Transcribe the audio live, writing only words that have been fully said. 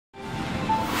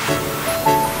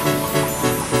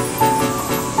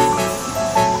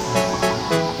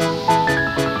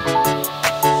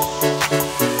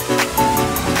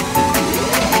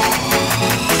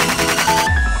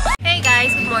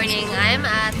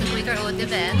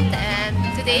event, and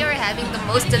today we're having the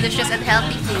most delicious and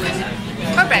healthy food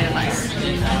for breakfast.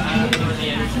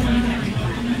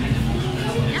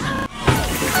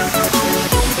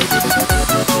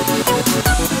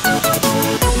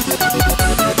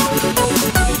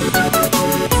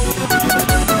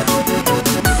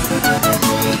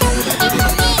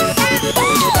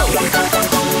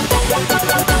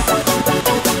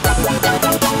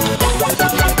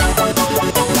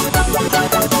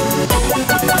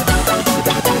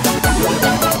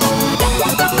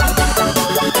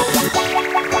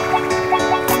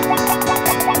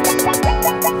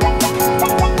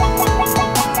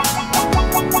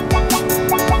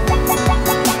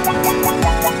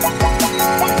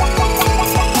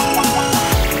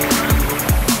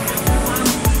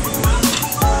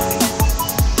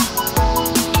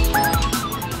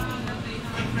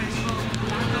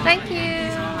 Thank you!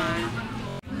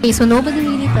 Okay, so nobody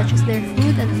really touches their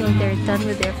food until they're done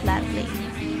with their flat plate.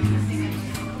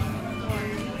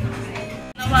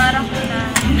 Nawarang ko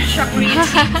na siya crazy.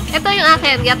 Ito yung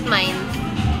akin, get mine.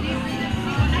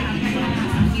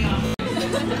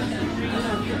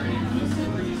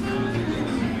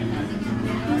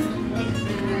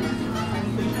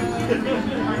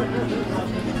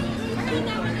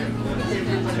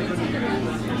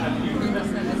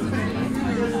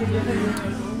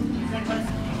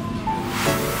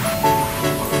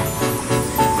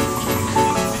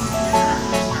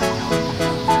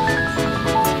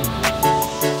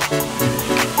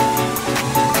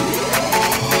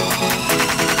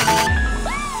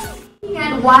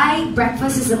 Why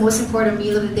breakfast is the most important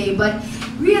meal of the day, but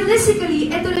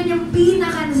realistically, ito lang yung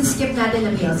pinaka-nasa-skip natin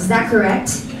na meals. Is that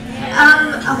correct?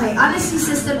 Okay, honesty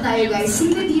system tayo, guys.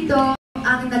 Sino dito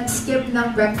ang nag-skip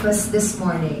ng breakfast this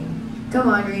morning?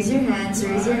 Come on, raise your hands,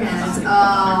 raise your hands.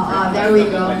 Oh, there we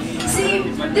go. See,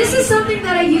 this is something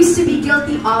that I used to be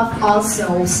guilty of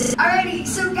also. Alrighty,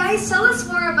 so guys, tell us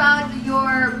more about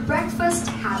your breakfast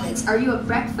habits. Are you a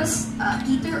breakfast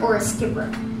eater or a skipper?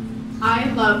 I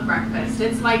love breakfast.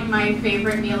 It's like my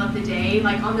favorite meal of the day.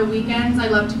 Like on the weekends,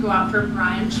 I love to go out for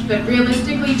brunch, but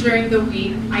realistically during the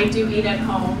week, I do eat at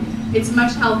home. It's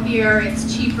much healthier, it's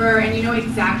cheaper, and you know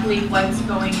exactly what's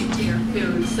going into your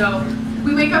food. So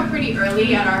we wake up pretty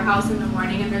early at our house in the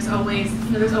morning, and there's always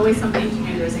something to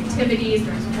do. There's activities,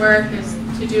 there's work, there's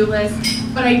to-do lists,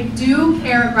 but I do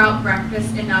care about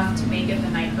breakfast enough to make it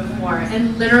the night before.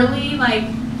 And literally, like,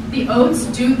 the oats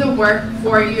do the work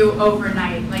for you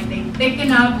overnight. Like, they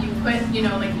thicken up, you put, you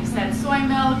know, like you said, soy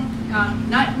milk,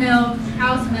 nut milk,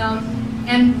 cow's milk,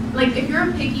 and like if you're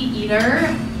a picky eater,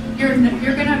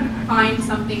 you're gonna find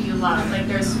something you love. Like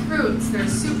there's fruits,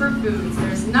 there's superfoods,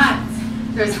 there's nuts,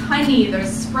 there's honey,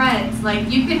 there's spreads. Like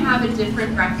you can have a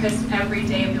different breakfast every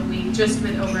day of the week just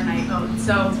with overnight oats.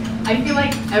 So I feel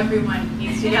like everyone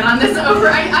needs to get on this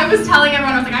I was telling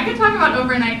everyone, I was like, I could talk about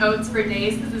overnight oats for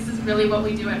days because this is really what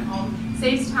we do at home.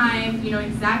 Saves time, you know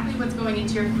exactly what's going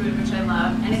into your food, which I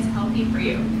love, and it's healthy for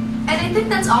you. And I think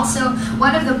that's also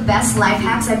one of the best life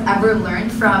hacks I've ever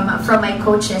learned from my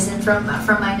coaches and from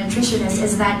my nutritionists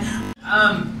is that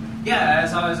yeah,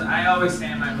 as always, I always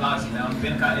say in my vlogs, you know,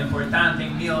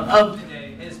 pinaka-importanting meal of the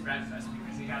day is breakfast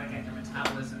because you gotta get your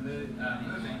metabolism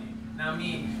moving. Now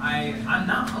me, I'm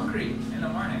not hungry in the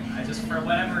morning. I just, for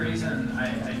whatever reason,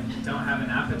 I don't have an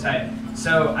appetite.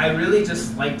 So I really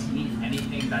just like to eat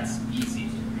anything that's easy,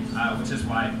 which is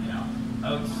why, you know,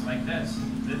 oats like this.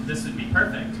 This would be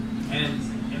perfect. And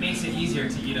it makes it easier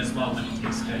to eat as well when it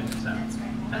tastes good. So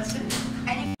that's it.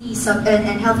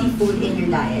 And healthy food in your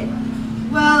diet.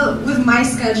 Well, with my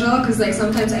schedule, because like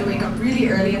sometimes I wake up really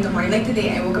early in the morning. Like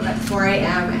today, I woke up at 4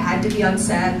 a.m. I had to be on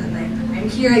set, and I'm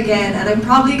here again, and I'm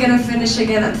probably gonna finish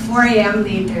again at 4 a.m.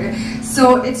 later.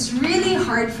 So it's really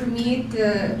hard for me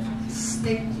to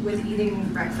stick with eating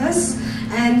breakfast.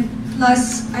 And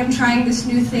plus, I'm trying this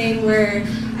new thing where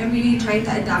I'm really trying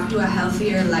to adapt to a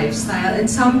healthier lifestyle. And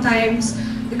sometimes,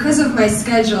 because of my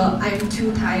schedule, I'm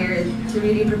too tired to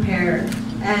really prepare,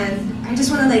 and I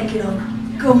just want to, like, you know,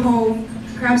 go home,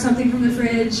 grab something from the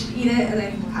fridge, eat it, and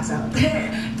then pass out.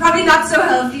 Probably not so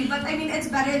healthy, but I mean, it's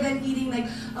better than eating like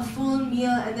a full meal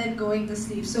and then going to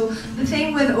sleep. So the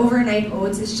thing with overnight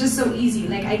oats, it's just so easy.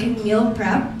 Like I can meal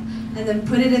prep and then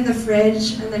put it in the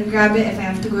fridge and then grab it if I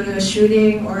have to go to a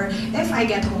shooting or if I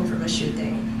get home from a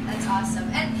shooting. That's awesome.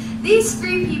 And these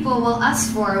three people, well,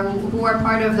 us four, who are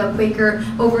part of the Quaker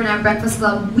Overnight Breakfast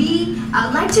Club, we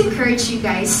like to encourage you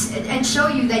guys and show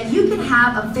you that you can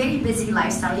have a very busy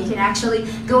lifestyle. You can actually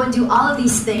go and do all of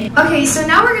these things. Okay, so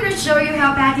now we're going to show you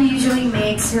how Patty usually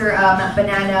makes her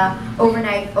banana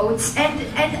overnight oats.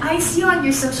 And I see on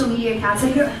your social media accounts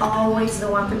that you're always the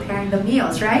one preparing the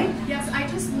meals, right? Yes, I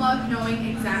just love knowing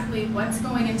exactly what's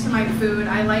going into my food.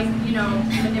 I like, you know,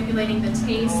 manipulating the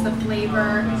taste, the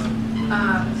flavor,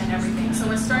 and everything. So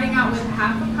we're starting out with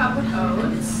half a cup of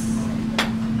oats,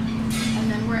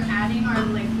 and then we're adding our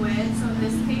liquid. So in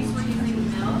this case, we're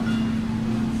using milk.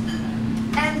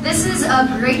 And this is a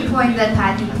great point that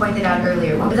Patty pointed out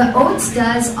earlier. The oats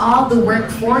does all the work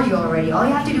for you already. All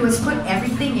you have to do is put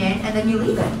everything in and then you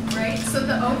leave it. Right, so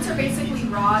the oats are basically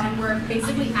raw and we're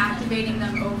basically activating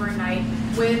them overnight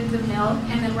with the milk,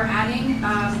 and then we're adding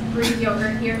Greek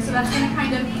yogurt here. So that's going to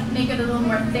kind of make it a little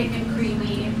more thick and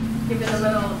creamy, give it a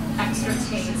little extra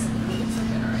taste. It's so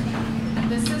good already. And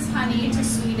this is honey to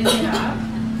sweeten it up.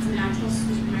 It's a natural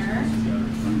sweetener.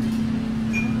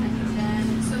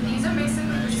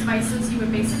 Basically the spices you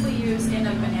would basically use in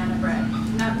a banana bread.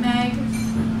 Nutmeg,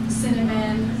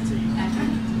 cinnamon,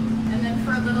 and then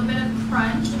for a little bit of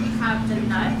crunch, we have the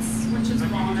nuts, which is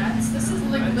walnuts. This is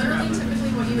like literally typically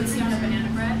what you would see on a banana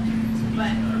bread,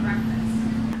 but for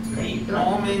breakfast. The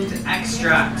almond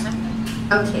extract.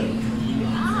 Okay.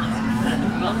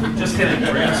 Just kidding,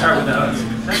 we're gonna start with the oats.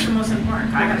 That's the most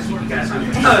important. I gotta keep you guys on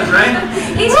your toes, right?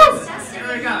 He's just testing.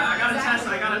 Here we go, I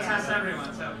gotta test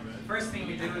everyone. So first thing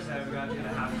we do is we gotta get a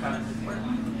half cup.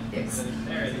 Yes.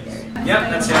 There it is. Yep,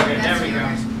 that's yogurt. There we go.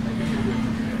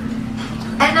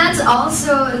 And that's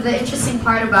also the interesting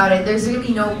part about it. There's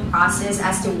really no process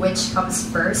as to which comes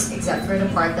first, except for the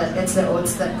part that it's the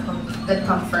oats that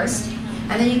come first,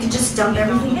 and then you can just dump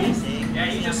everything in.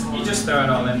 Yeah, you just throw it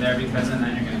all in there because and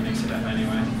then you're gonna mix it up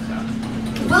anyway.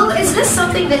 So. Well, is this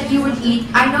something that you would eat?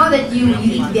 I know that you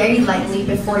eat very lightly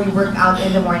before you work out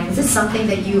in the morning. Is this something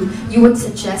that you would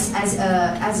suggest as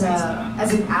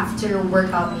an after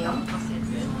workout meal?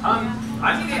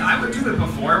 I would do it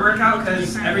before workout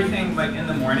because everything like in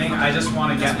the morning, I just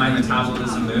want to get my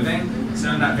metabolism moving. So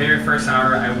in that very first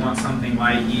hour, I want something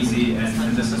light, easy,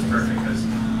 and this is perfect because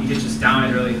you can just down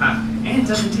it really fast. And it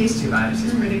doesn't taste too bad, it's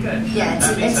just pretty good. Yeah, it's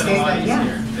very good, yeah.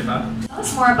 Easier. Tell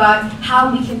us more about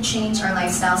how we can change our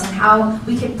lifestyles and how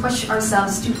we can push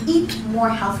ourselves to eat more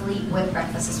healthily with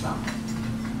breakfast as well.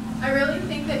 I really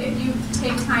think that if you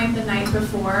take time the night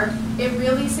before, it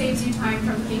really saves you time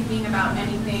from thinking about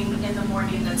anything in the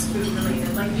morning that's food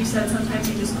related. Like you said, sometimes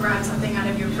you just grab something out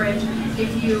of your fridge.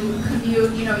 If you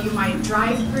commute, you know, you might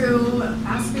drive through a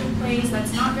fast food place.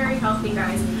 That's not very healthy,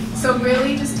 guys. So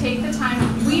really just take the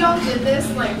time. We all did this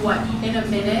like what, in a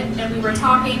minute, and we were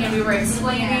talking and we were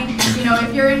explaining. You know,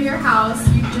 if you're in your house,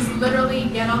 you just literally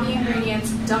get all the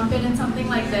ingredients, dump it in something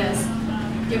like this,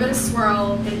 give it a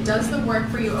swirl, it does the work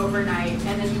for you overnight,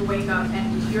 and then you wake up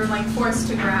and you're like forced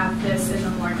to grab this in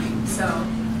the morning. So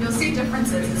you'll see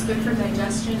differences. It's good for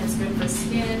digestion, it's good for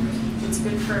skin, it's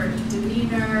good for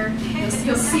demeanor.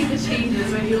 You'll see the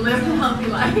changes when you live a healthy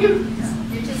life.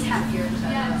 You're just happier.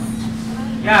 Yes.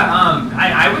 Yeah,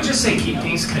 I would just say keep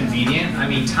things convenient. I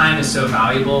mean, time is so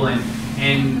valuable,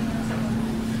 and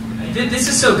this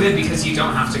is so good because you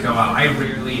don't have to go out. I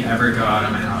rarely ever go out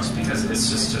of my house because it's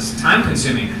just time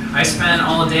consuming. I spend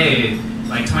all day,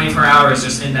 like 24 hours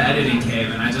just in the editing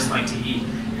cave, and I just like to eat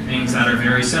things that are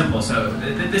very simple. So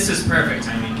this is perfect.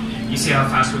 I mean, you see how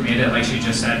fast we made it, like she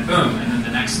just said, boom, and then the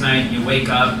next night you wake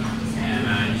up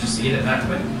and you just eat it that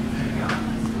quick. There you go.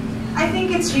 I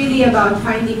think it's really about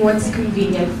finding what's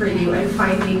convenient for you and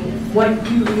finding what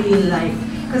you really like.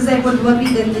 Because like what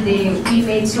we did today, we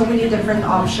made so many different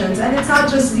options. And it's not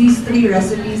just these 3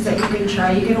 recipes that you can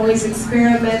try. You can always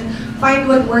experiment, find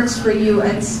what works for you,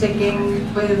 and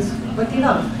sticking with what you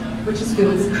love, which is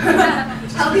food.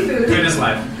 Healthy food. Food is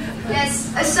life.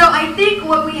 Yes, so I think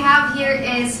what we have here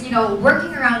is, you know,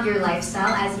 working around your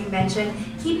lifestyle, as you mentioned,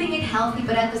 keeping it healthy,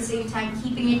 but at the same time,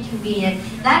 keeping it convenient.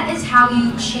 That is how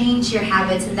you change your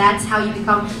habits, and that's how you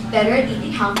become better at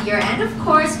eating healthier, and of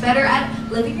course, better at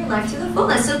living your life to the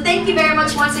fullest. So thank you very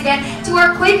much once again to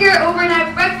our Quaker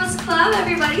Overnight Breakfast Club,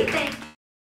 everybody. Thank you.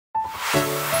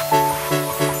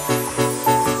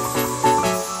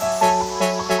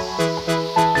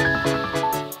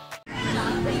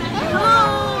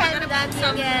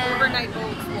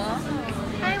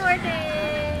 Hi,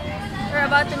 Martin! We're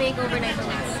about to make overnight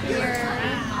oats here.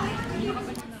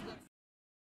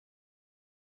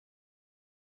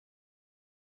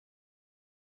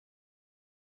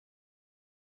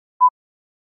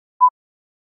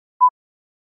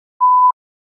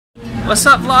 What's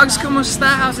up, vlogs? Kumusta?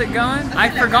 How's it going? I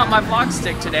forgot my vlog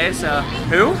stick today, so...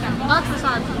 Who?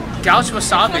 Couchwasabi.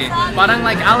 Couchwasabi. Parang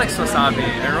like Alex Wasabi.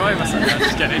 Or Roy Wasabi.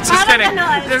 Just kidding. Just kidding.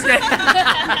 Just kidding.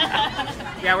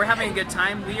 Yeah, we're having a good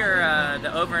time. We are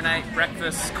the overnight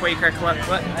breakfast Quaker Club.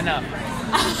 What? Enough.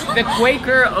 The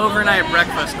Quaker Overnight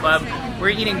Breakfast Club.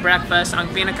 We're eating breakfast. Ang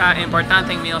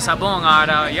pinaka-importanting meal sa buong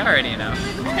araw. You already know.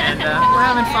 And we're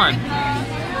having fun.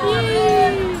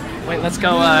 Yay. Wait, let's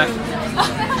go.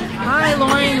 Hi,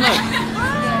 Lauren. Look.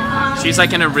 She's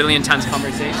like in a really intense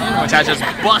conversation, which I just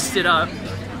busted up.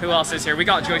 Who else is here? We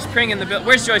got Joyce Pring in the building.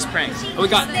 Where's Joyce Pring? Oh, we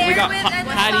got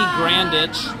Patty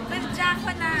Grandich.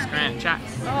 Jack.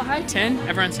 Oh, hi, Tin.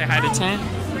 Everyone say hi to Tin.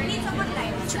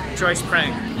 Joyce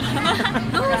Pring.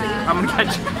 I'm gonna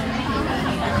catch you.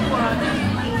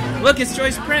 Look, it's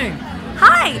Joyce Pring.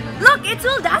 Hi! Look, it's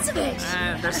WIL DASOVICH!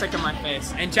 They're sick of my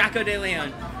face. And Jacko De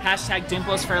Leon. Hashtag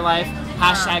Dimples for life.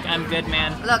 Hashtag I'm good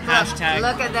man. Look at that.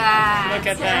 Look at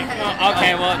that. Oh,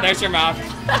 okay, well, there's your mouth.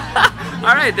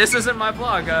 Alright, this isn't my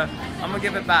vlog. I'm gonna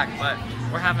give it back, but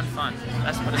we're having fun.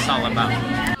 That's what it's all about.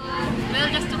 Will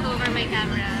just took over my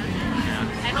camera. Yeah.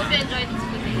 I hope you enjoyed this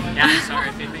footage. Yeah, I'm sorry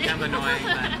if you think I'm annoying,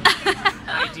 but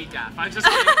I decaf. I'm just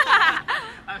kidding.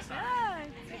 I'm sorry.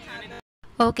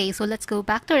 Okay, so let's go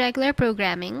back to regular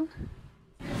programming.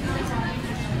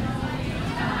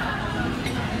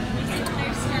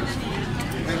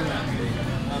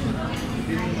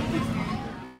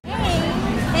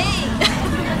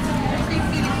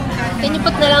 Can you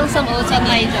put na lang some oats in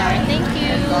my jar? Thank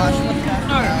you.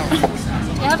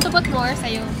 You have to put more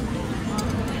sa'yo.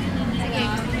 Sige.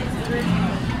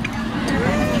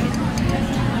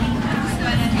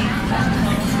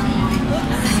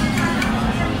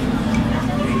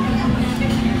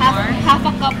 Half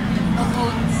a cup of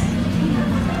oats.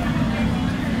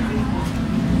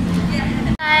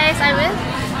 Guys, I'm with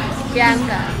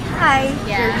Bianca. Hi!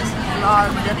 Yeah.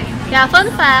 Yeah,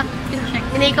 fun fact,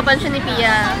 inikapan siya ni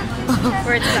Pia.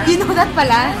 You know that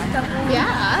pala?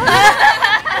 Yeah.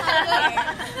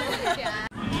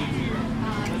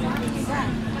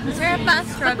 Sarap pa ang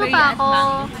strawberry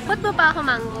Put mo pa ako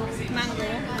mango. mango.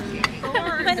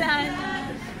 Wala.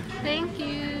 Thank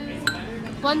you.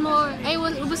 One more. Ay,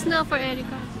 ubus na for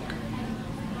Erica.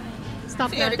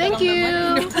 Stop na. Thank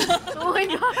you. Oh my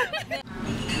God.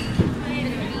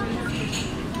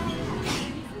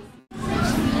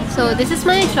 So, this is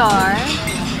my jar.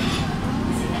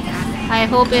 I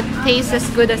hope it tastes as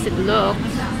good as it looks.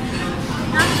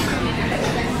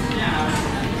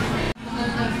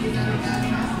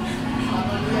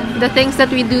 The things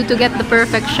that we do to get the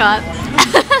perfect shot.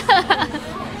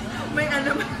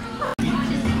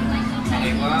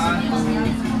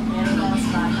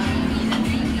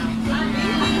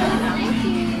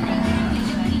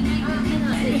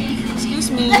 Excuse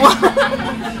me.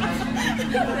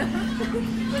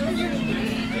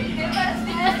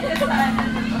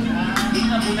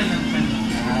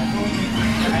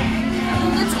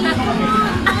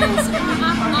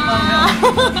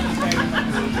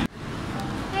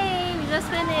 Hey, we just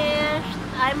finished.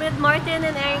 I'm with Martin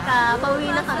and Erica. Pauwi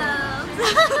na kami.